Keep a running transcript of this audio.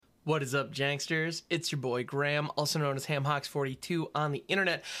What is up, Janksters? It's your boy Graham, also known as HamHawks42 on the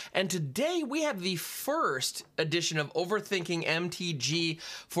internet, and today we have the first edition of Overthinking MTG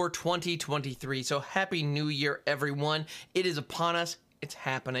for 2023. So happy New Year, everyone. It is upon us. It's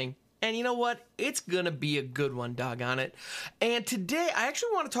happening. And you know what? It's gonna be a good one, doggone it. And today I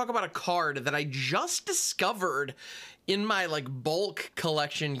actually want to talk about a card that I just discovered in my bulk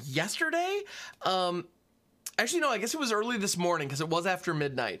collection yesterday. Actually, no, I guess it was early this morning because it was after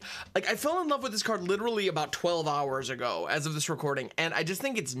midnight. I fell in love with this card literally about 12 hours ago as of this recording, and I just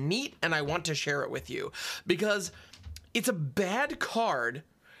think it's neat, and I want to share it with you because it's a bad card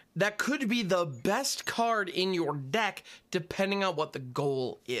that could be the best card in your deck depending on what the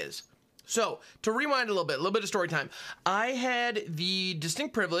goal is. So, to rewind a little bit of story time. I had the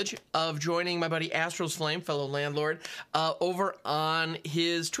distinct privilege of joining my buddy Astro's Flame, fellow landlord, over on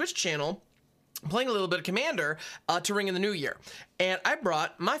his Twitch channel, playing a little bit of Commander to ring in the new year. And I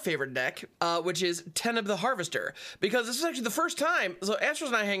brought my favorite deck, which is Teneb the Harvester, because this is actually the first time. So Astros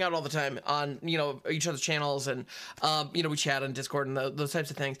and I hang out all the time on, each other's channels, and, we chat on Discord and those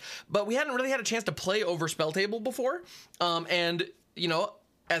types of things. But we hadn't really had a chance to play over Spell Table before.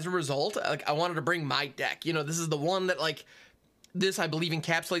 As a result, I wanted to bring my deck. This is the one that, this, I believe,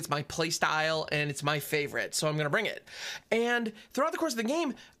 encapsulates my play style, and it's my favorite, so I'm going to bring it. And throughout the course of the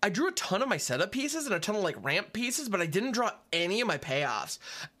game, I drew a ton of my setup pieces and a ton of, ramp pieces, but I didn't draw any of my payoffs.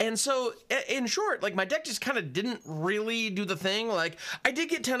 And so, in short, my deck just kind of didn't really do the thing. I did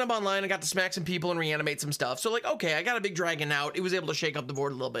get Teneb online, I got to smack some people and reanimate some stuff. So, okay, I got a big dragon out. It was able to shake up the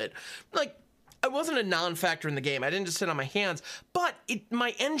board a little bit. I wasn't a non-factor in the game. I didn't just sit on my hands, but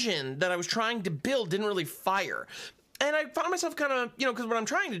my engine that I was trying to build didn't really fire. And I found myself kind of, because what I'm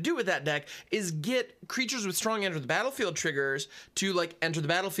trying to do with that deck is get creatures with strong enter the battlefield triggers to enter the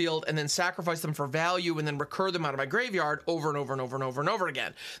battlefield and then sacrifice them for value and then recur them out of my graveyard over and over and over and over and over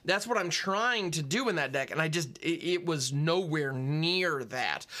again. That's what I'm trying to do in that deck, and it was nowhere near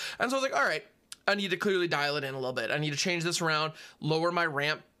that. And so I was like, all right, I need to clearly dial it in a little bit. I need to change this around, lower my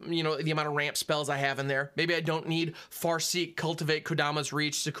ramp, the amount of ramp spells I have in there. Maybe I don't need Farseek, Cultivate, Kodama's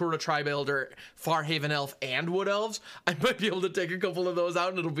Reach, Sakura Tribuilder, Farhaven Elf, and Wood Elves. I might be able to take a couple of those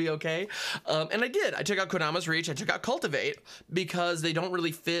out and it'll be okay. And I did. I took out Kodama's Reach. I took out Cultivate because they don't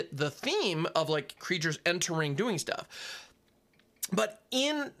really fit the theme of creatures entering, doing stuff. But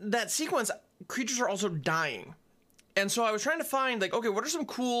in that sequence, creatures are also dying. And so I was trying to find okay, what are some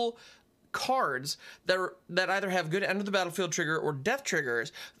cool cards that either have good end of the battlefield trigger or death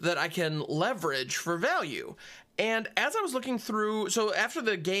triggers that I can leverage for value. And as I was looking through, so after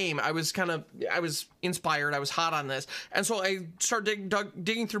the game, I was inspired, I was hot on this, and so I started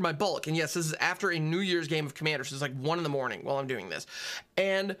digging through my bulk. And yes, this is after a New Year's game of Commander, so it's 1 a.m. while I'm doing this.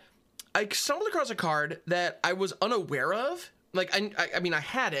 And I stumbled across a card that I was unaware of. I mean, I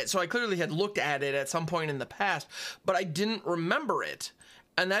had it, so I clearly had looked at it at some point in the past, but I didn't remember it.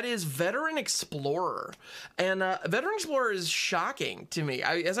 And that is Veteran Explorer. And Veteran Explorer is shocking to me.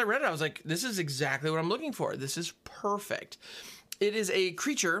 As I read it, I was like, this is exactly what I'm looking for. This is perfect. It is a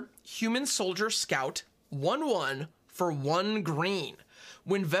creature, Human Soldier Scout, 1/1 for 1 green.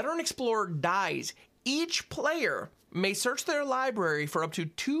 When Veteran Explorer dies, each player may search their library for up to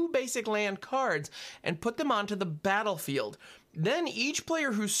 2 basic land cards and put them onto the battlefield. Then each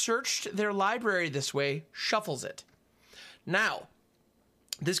player who searched their library this way shuffles it. Now,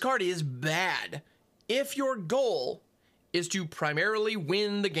 this card is bad if your goal is to primarily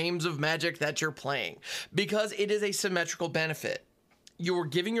win the games of Magic that you're playing, because it is a symmetrical benefit. You're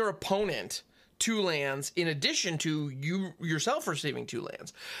giving your opponent 2 lands in addition to you yourself receiving 2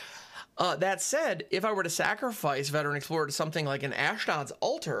 lands. That said, if I were to sacrifice Veteran Explorer to something like an Ashnod's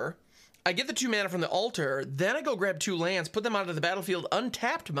Altar, I get the 2 mana from the altar, then I go grab 2 lands, put them onto the battlefield,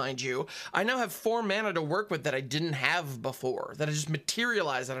 untapped, mind you. I now have 4 mana to work with that I didn't have before, that I just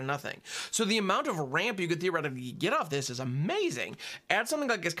materialized out of nothing. So the amount of ramp you could theoretically get off this is amazing. Add something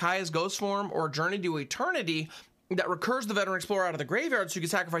like Kaya's Ghost Form or Journey to Eternity that recurs the Veteran Explorer out of the graveyard so you can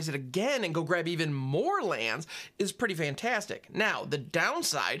sacrifice it again and go grab even more lands is pretty fantastic. Now, the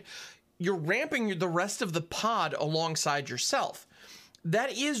downside, you're ramping the rest of the pod alongside yourself.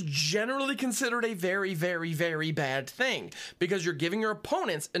 That is generally considered a very, very, very bad thing because you're giving your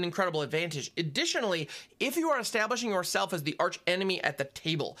opponents an incredible advantage. Additionally, if you are establishing yourself as the arch enemy at the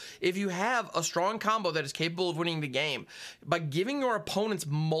table, if you have a strong combo that is capable of winning the game, by giving your opponents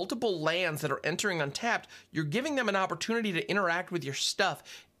multiple lands that are entering untapped, you're giving them an opportunity to interact with your stuff,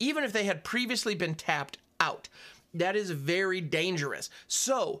 even if they had previously been tapped out. That is very dangerous.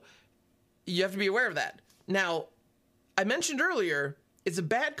 So, you have to be aware of that. Now, I mentioned earlier, it's a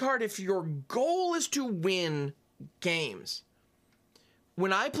bad card if your goal is to win games.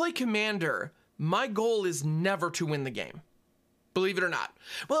 when I play Commander, my goal is never to win the game. Believe it or not.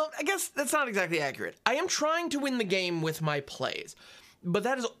 Well, I guess that's not exactly accurate. I am trying to win the game with my plays, but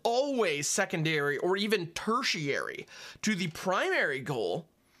that is always secondary or even tertiary to the primary goal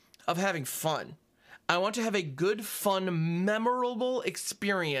of having fun. I want to have a good, fun, memorable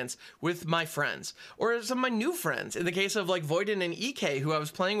experience with my friends, or some of my new friends. In the case of like Voiden and EK, who I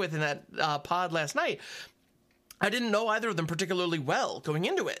was playing with in that pod last night, I didn't know either of them particularly well going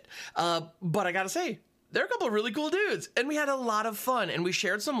into it, but I gotta say, they're a couple of really cool dudes, and we had a lot of fun, and we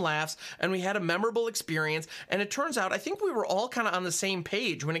shared some laughs, and we had a memorable experience, and it turns out I think we were all kind of on the same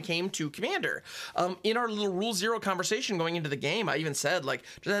page when it came to Commander. In our little Rule Zero conversation going into the game, I even said, like,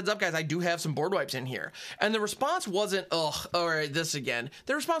 just a heads up, guys, I do have some board wipes in here. And the response wasn't, ugh, all right, this again.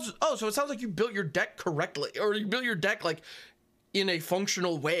 The response was, oh, so it sounds like you built your deck correctly, or you built your deck, like, in a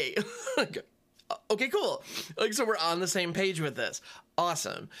functional way. Okay, cool. Like, so we're on the same page with this.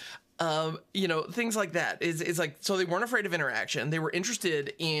 Awesome. You know, things like that is like, so they weren't afraid of interaction. They were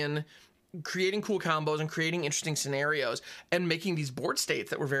interested in creating cool combos and creating interesting scenarios and making these board states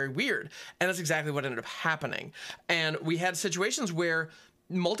that were very weird. And that's exactly what ended up happening. And we had situations where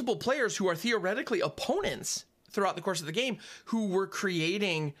multiple players who are theoretically opponents throughout the course of the game who were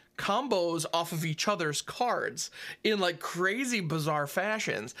creating combos off of each other's cards in like crazy bizarre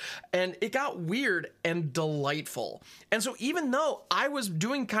fashions, and it got weird and delightful. And so even though I was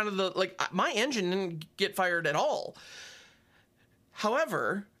doing kind of the like, my engine didn't get fired at all,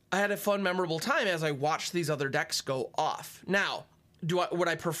 however, I had a fun, memorable time as I watched these other decks go off. Now, would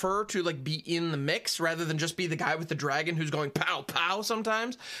I prefer to like be in the mix rather than just be the guy with the dragon who's going pow pow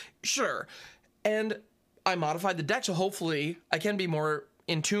sometimes? Sure. And I modified the deck, so hopefully I can be more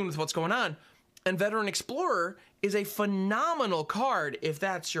in tune with what's going on. And Veteran Explorer is a phenomenal card if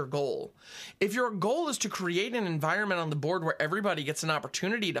that's your goal. If your goal is to create an environment on the board where everybody gets an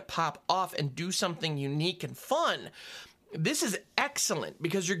opportunity to pop off and do something unique and fun, this is excellent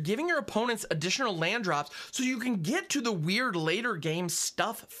because you're giving your opponents additional land drops so you can get to the weird later game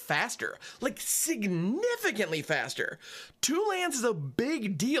stuff faster, like significantly faster. 2 lands is a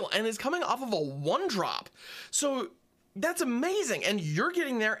big deal and is coming off of a 1-drop. So that's amazing. And you're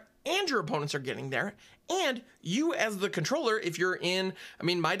getting there and your opponents are getting there. And you as the controller, if you're in, I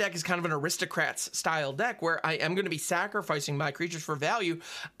mean, my deck is kind of an aristocrats style deck where I am going to be sacrificing my creatures for value.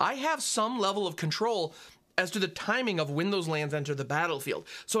 I have some level of control as to the timing of when those lands enter the battlefield.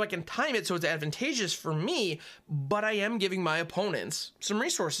 So I can time it so it's advantageous for me, but I am giving my opponents some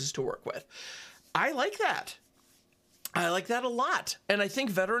resources to work with. I like that. I like that a lot. And I think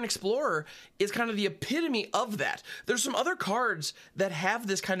Veteran Explorer is kind of the epitome of that. There's some other cards that have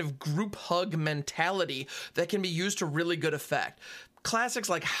this kind of group hug mentality that can be used to really good effect. Classics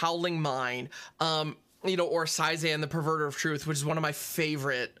like Howling Mine, you know, or Sizan, the Perverter of Truth, which is one of my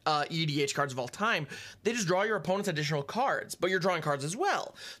favorite EDH cards of all time. They just draw your opponent's additional cards, but you're drawing cards as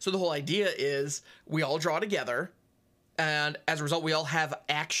well. So the whole idea is we all draw together, and as a result, we all have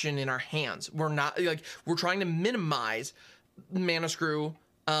action in our hands. We're not, like, we're trying to minimize mana screw.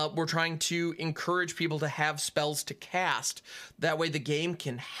 We're trying to encourage people to have spells to cast. That way the game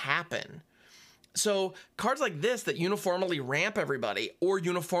can happen. So cards like this that uniformly ramp everybody or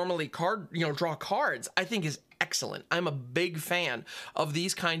uniformly draw cards, I think is excellent. I'm a big fan of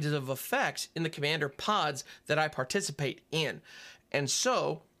these kinds of effects in the Commander pods that I participate in. And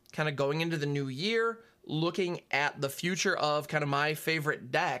so kind of going into the new year, looking at the future of kind of my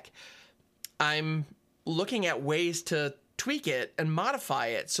favorite deck, I'm looking at ways to tweak it and modify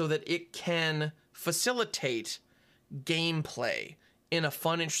it so that it can facilitate gameplay in a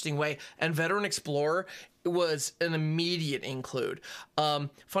fun, interesting way. And Veteran Explorer was an immediate include.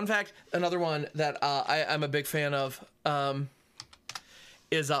 Fun fact, another one that I'm a big fan of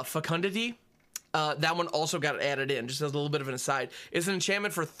is Fecundity. That one also got added in, just as a little bit of an aside. It's an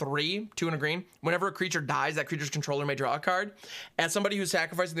enchantment for 3, 2 and a green. Whenever a creature dies, that creature's controller may draw a card. As somebody who's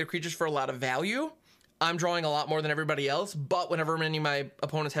sacrificing their creatures for a lot of value, I'm drawing a lot more than everybody else, but whenever any of my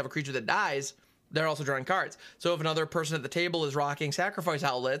opponents have a creature that dies, they're also drawing cards. So if another person at the table is rocking sacrifice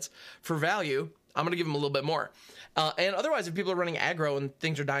outlets for value, I'm going to give them a little bit more. And otherwise, if people are running aggro and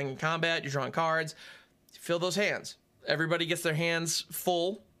things are dying in combat, you're drawing cards, fill those hands. Everybody gets their hands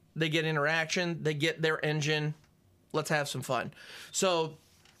full. They get interaction. They get their engine. Let's have some fun. So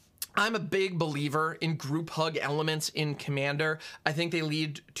I'm a big believer in group hug elements in Commander. I think they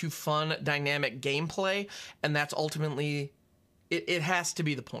lead to fun, dynamic gameplay, and that's ultimately, it has to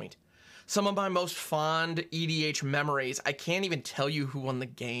be the point. Some of my most fond EDH memories, I can't even tell you who won the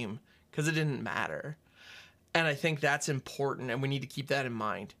game because it didn't matter. And I think that's important, and we need to keep that in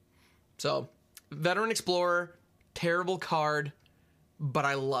mind. So, Veteran Explorer, terrible card, but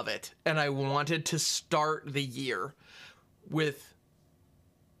I love it. And I wanted to start the year with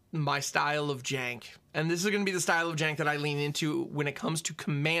my style of jank. And this is going to be the style of jank that I lean into when it comes to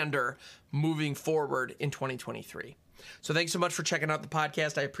Commander moving forward in 2023. So thanks so much for checking out the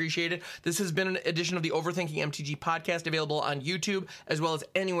podcast. I appreciate it. This has been an edition of the Overthinking MTG podcast, available on YouTube as well as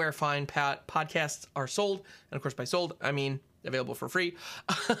anywhere fine podcasts are sold. And of course, by sold, I mean available for free.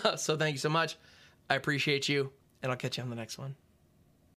 So thank you so much. I appreciate you, and I'll catch you on the next one.